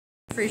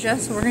Freesia,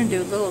 so we're going to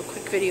do a little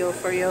quick video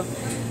for you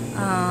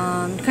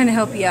to kind of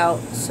help you out,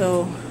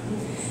 so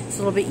it's a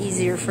little bit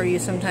easier for you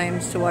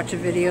sometimes to watch a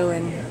video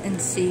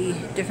and see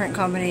different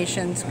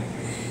combinations,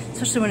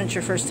 especially when it's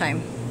your first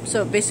time.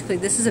 So basically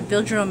this is a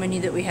build your own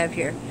menu that we have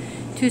here.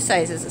 Two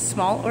sizes, a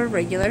small or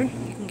regular.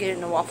 You can get it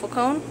in a waffle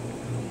cone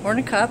or in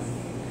a cup.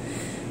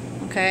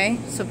 Okay,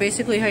 so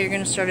basically how you're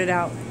going to start it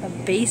out, a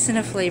base and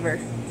a flavor.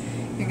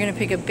 You're going to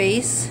pick a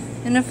base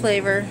and a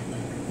flavor,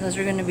 and those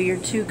are going to be your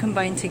two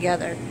combined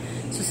together.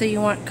 So say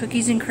you want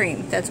cookies and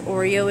cream, that's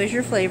Oreo as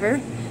your flavor,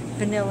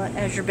 vanilla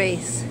as your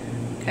base.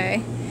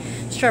 Okay,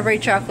 strawberry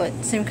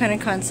chocolate, same kind of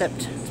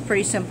concept. It's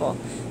pretty simple.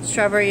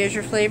 Strawberry as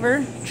your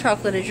flavor,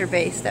 chocolate as your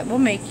base. That will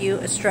make you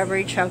a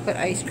strawberry chocolate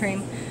ice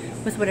cream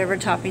with whatever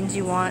toppings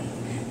you want.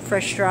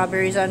 Fresh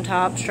strawberries on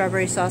top,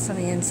 strawberry sauce on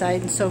the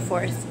inside, and so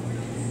forth.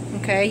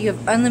 Okay, you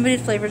have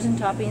unlimited flavors and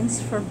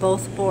toppings for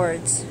both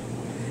boards.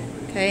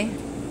 Okay,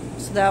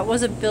 so that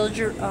was a build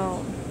your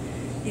own.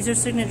 These are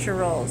signature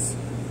rolls.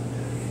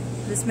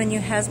 This menu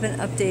has been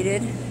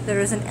updated.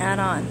 There is an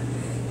add-on.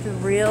 The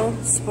Real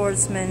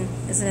Sportsman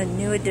is a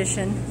new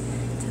addition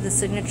to the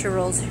signature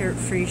rolls here at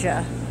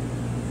Freesia.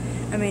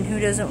 I mean,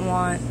 who doesn't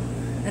want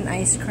an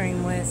ice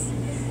cream with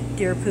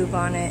deer poop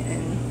on it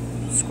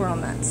and squirrel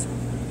nuts?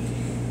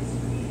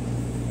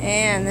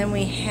 And then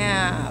we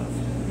have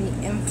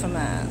the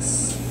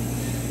infamous.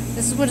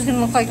 This is what it's going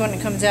to look like when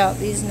it comes out.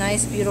 These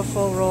nice,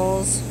 beautiful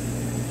rolls.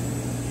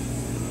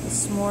 The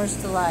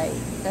S'mores Delight.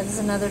 That is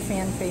another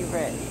fan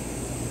favorite.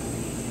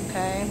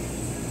 Okay,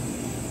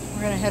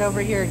 we're going to head over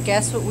here.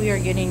 Guess what we are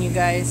getting, you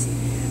guys?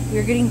 We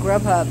are getting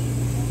Grubhub.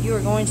 You are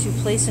going to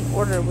place an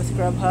order with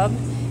Grubhub,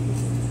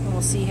 and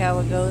we'll see how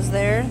it goes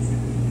there.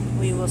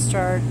 We will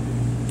start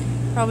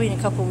probably in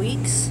a couple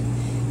weeks,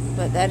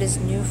 but that is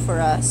new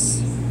for us.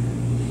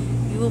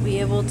 You will be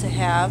able to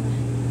have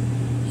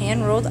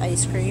hand-rolled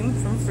ice cream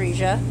from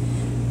Freesia,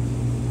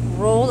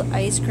 rolled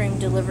ice cream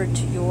delivered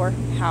to your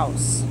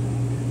house.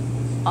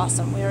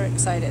 Awesome, we are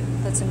excited.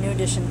 That's a new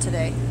addition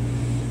today.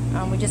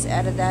 We just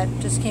added that,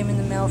 just came in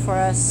the mail for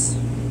us.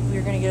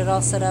 We're going to get it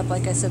all set up,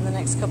 like I said, in the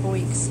next couple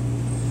weeks.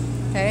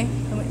 Okay,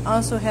 and we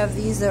also have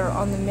these that are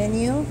on the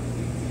menu.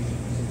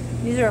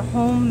 These are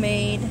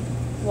homemade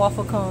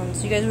waffle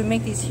cones. You guys would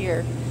make these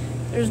here.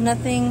 There's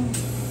nothing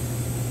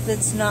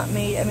that's not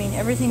made. I mean,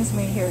 everything's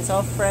made here. It's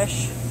all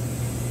fresh.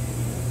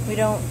 We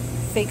don't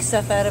fake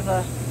stuff out of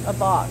a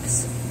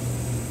box.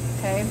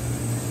 Okay,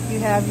 you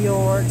have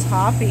your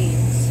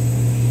toppings.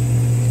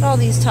 Look at all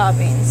these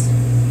toppings.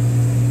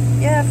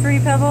 Yeah, free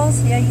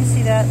pebbles. Yeah, you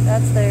see that.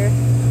 That's there.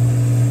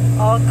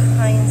 All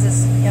kinds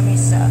of yummy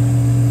stuff.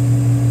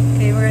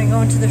 Okay, we're going to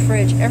go into the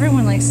fridge.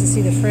 Everyone likes to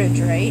see the fridge,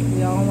 right?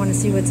 We all want to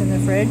see what's in the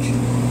fridge.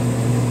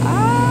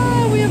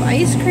 Ah, we have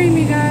ice cream,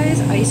 you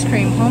guys. Ice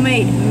cream,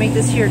 homemade. We make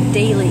this here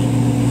daily.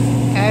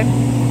 Okay?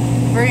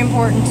 Very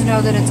important to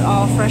know that it's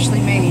all freshly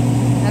made.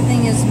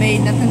 Nothing is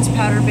made, nothing's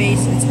powder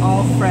based. It's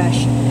all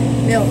fresh.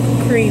 Milk,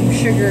 cream,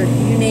 sugar,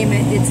 you name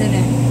it, it's in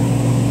it.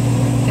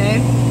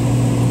 Okay?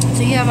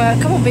 So you have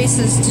a couple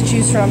bases to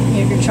choose from.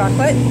 You have your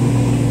chocolate.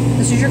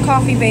 This is your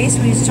coffee base.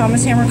 We use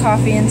Thomas Hammer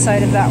coffee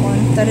inside of that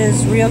one. That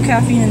is real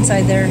caffeine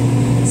inside there.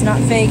 It's not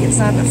fake. It's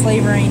not a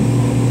flavoring.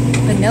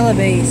 Vanilla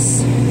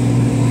base.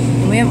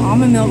 And we have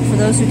almond milk for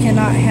those who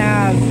cannot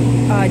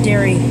have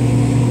dairy.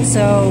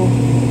 So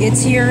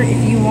it's here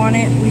if you want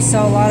it. We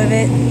sell a lot of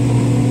it.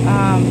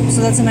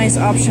 So that's a nice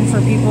option for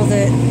people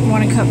that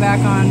want to cut back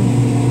on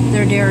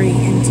their dairy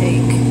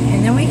intake.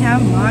 And then we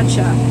have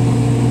matcha.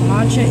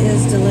 Matcha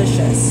is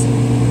delicious.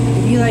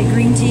 If you like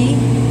green tea,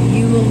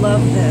 you will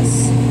love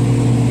this.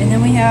 And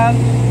then we have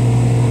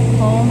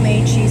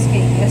homemade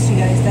cheesecake. Yes, you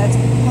guys, that's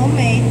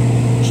homemade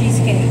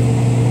cheesecake.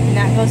 And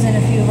that goes in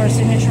a few of our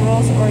signature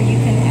rolls, or you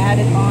can add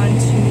it on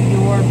to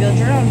your build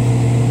your own.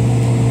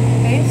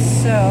 Okay,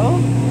 so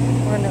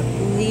we're going to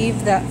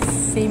leave that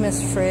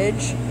famous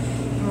fridge,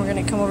 and we're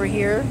going to come over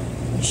here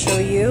and show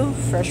you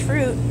fresh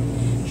fruit.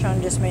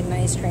 Sean just made an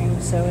ice cream,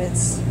 so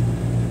it's a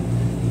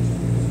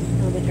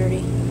little bit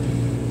dirty.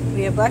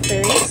 We have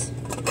blackberries,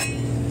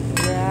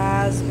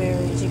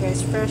 raspberries, you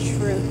guys, fresh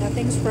fruit.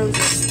 Nothing's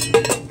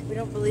frozen. We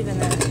don't believe in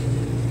that.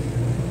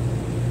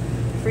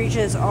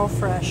 Freesia is all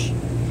fresh.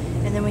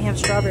 And then we have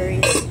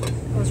strawberries.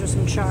 Those are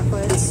some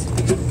chocolates.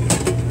 And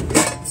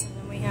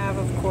then we have,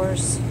 of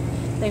course,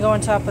 they go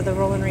on top of the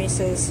Rollin'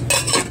 Reese's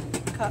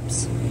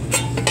cups.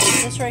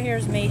 This right here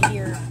is made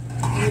here.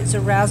 It's a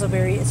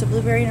raspberry. It's a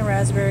blueberry and a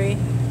raspberry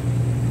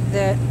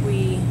that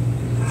we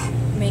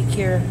make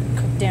here,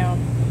 cooked down.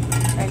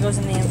 That goes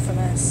in the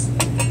infamous.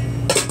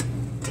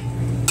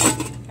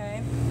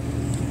 Okay.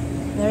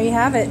 There you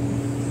have it.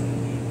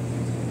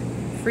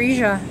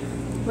 Freesia.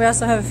 We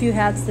also have a few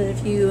hats that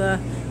if you are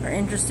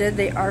interested,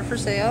 they are for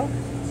sale.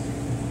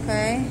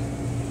 Okay.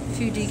 A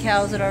few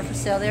decals that are for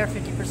sale. They are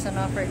 50%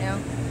 off right now.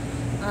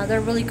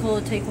 They're really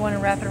cool to take one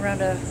and wrap it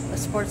around a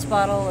sports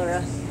bottle or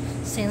a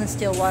stainless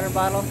steel water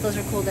bottle. Those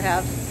are cool to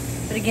have.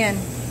 But again,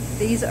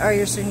 these are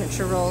your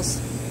signature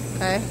rolls.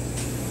 Okay.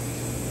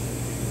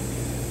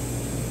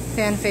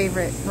 Fan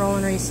favorite,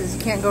 Rollin' Reese's.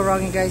 You can't go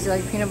wrong, you guys. You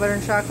like peanut butter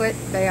and chocolate?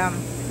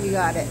 Bam, you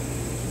got it.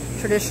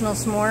 Traditional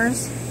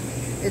s'mores,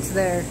 it's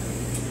there.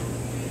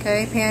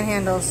 Okay,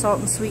 Panhandle, salt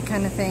and sweet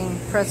kind of thing.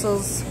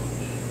 Pretzels,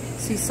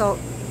 sea salt,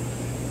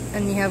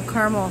 and you have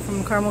caramel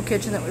from Caramel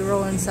Kitchen that we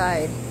roll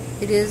inside.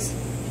 It is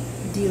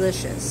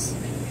delicious.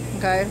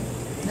 Okay,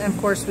 and of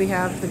course we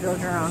have the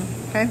build your own.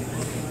 Okay,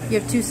 you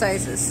have 2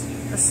 sizes,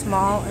 a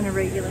small and a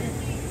regular.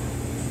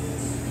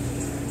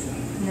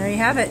 And there you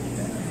have it.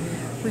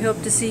 We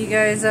hope to see you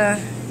guys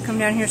come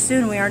down here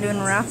soon. We are doing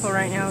a raffle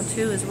right now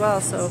too as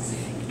well, so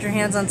get your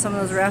hands on some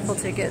of those raffle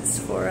tickets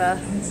for a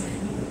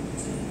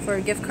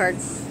gift card.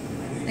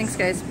 Thanks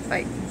guys,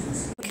 bye.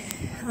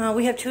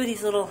 We have 2 of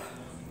these little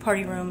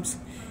party rooms,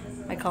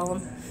 I call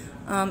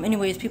them.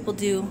 Anyways, people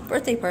do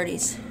birthday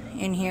parties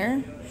in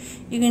here.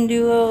 You can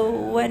do a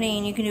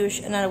wedding, you can do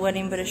not a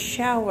wedding, but a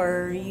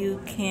shower. You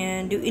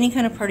can do any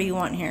kind of party you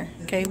want here.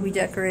 Okay, we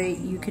decorate,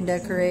 you can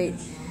decorate.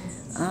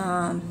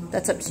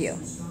 That's up to you.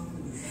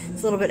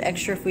 It's a little bit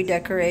extra if we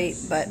decorate,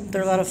 but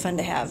they're a lot of fun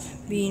to have.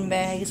 Bean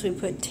bags, we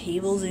put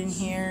tables in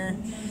here.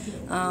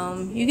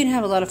 You can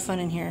have a lot of fun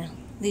in here.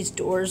 These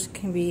doors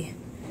can be,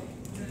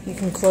 you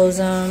can close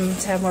them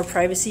to have more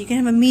privacy. You can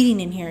have a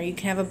meeting in here. You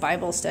can have a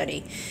Bible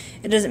study.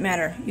 It doesn't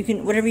matter. You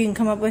can, whatever you can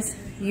come up with,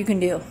 you can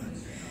do.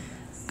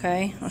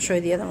 Okay, I'll show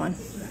you the other one.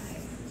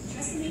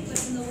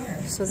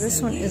 So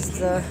this one is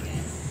the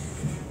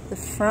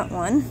front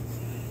one.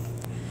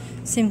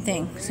 Same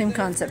thing, same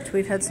concept.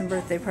 We've had some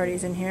birthday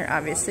parties in here,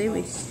 obviously.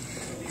 We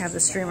have the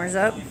streamers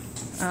up.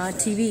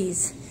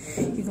 TVs.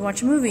 You can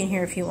watch a movie in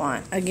here if you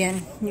want.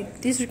 Again,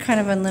 these are kind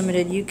of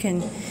unlimited. You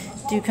can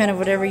do kind of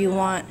whatever you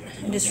want.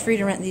 And just free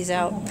to rent these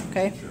out,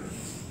 okay?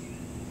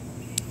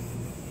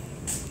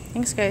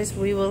 Thanks, guys.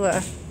 We will,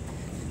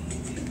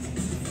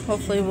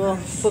 hopefully we'll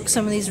book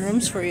some of these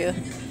rooms for you.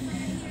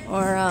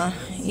 Or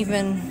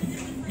even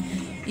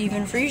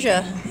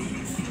freezia.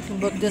 You can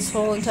book this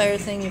whole entire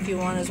thing if you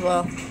want as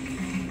well.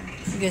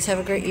 You guys have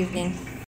a great evening.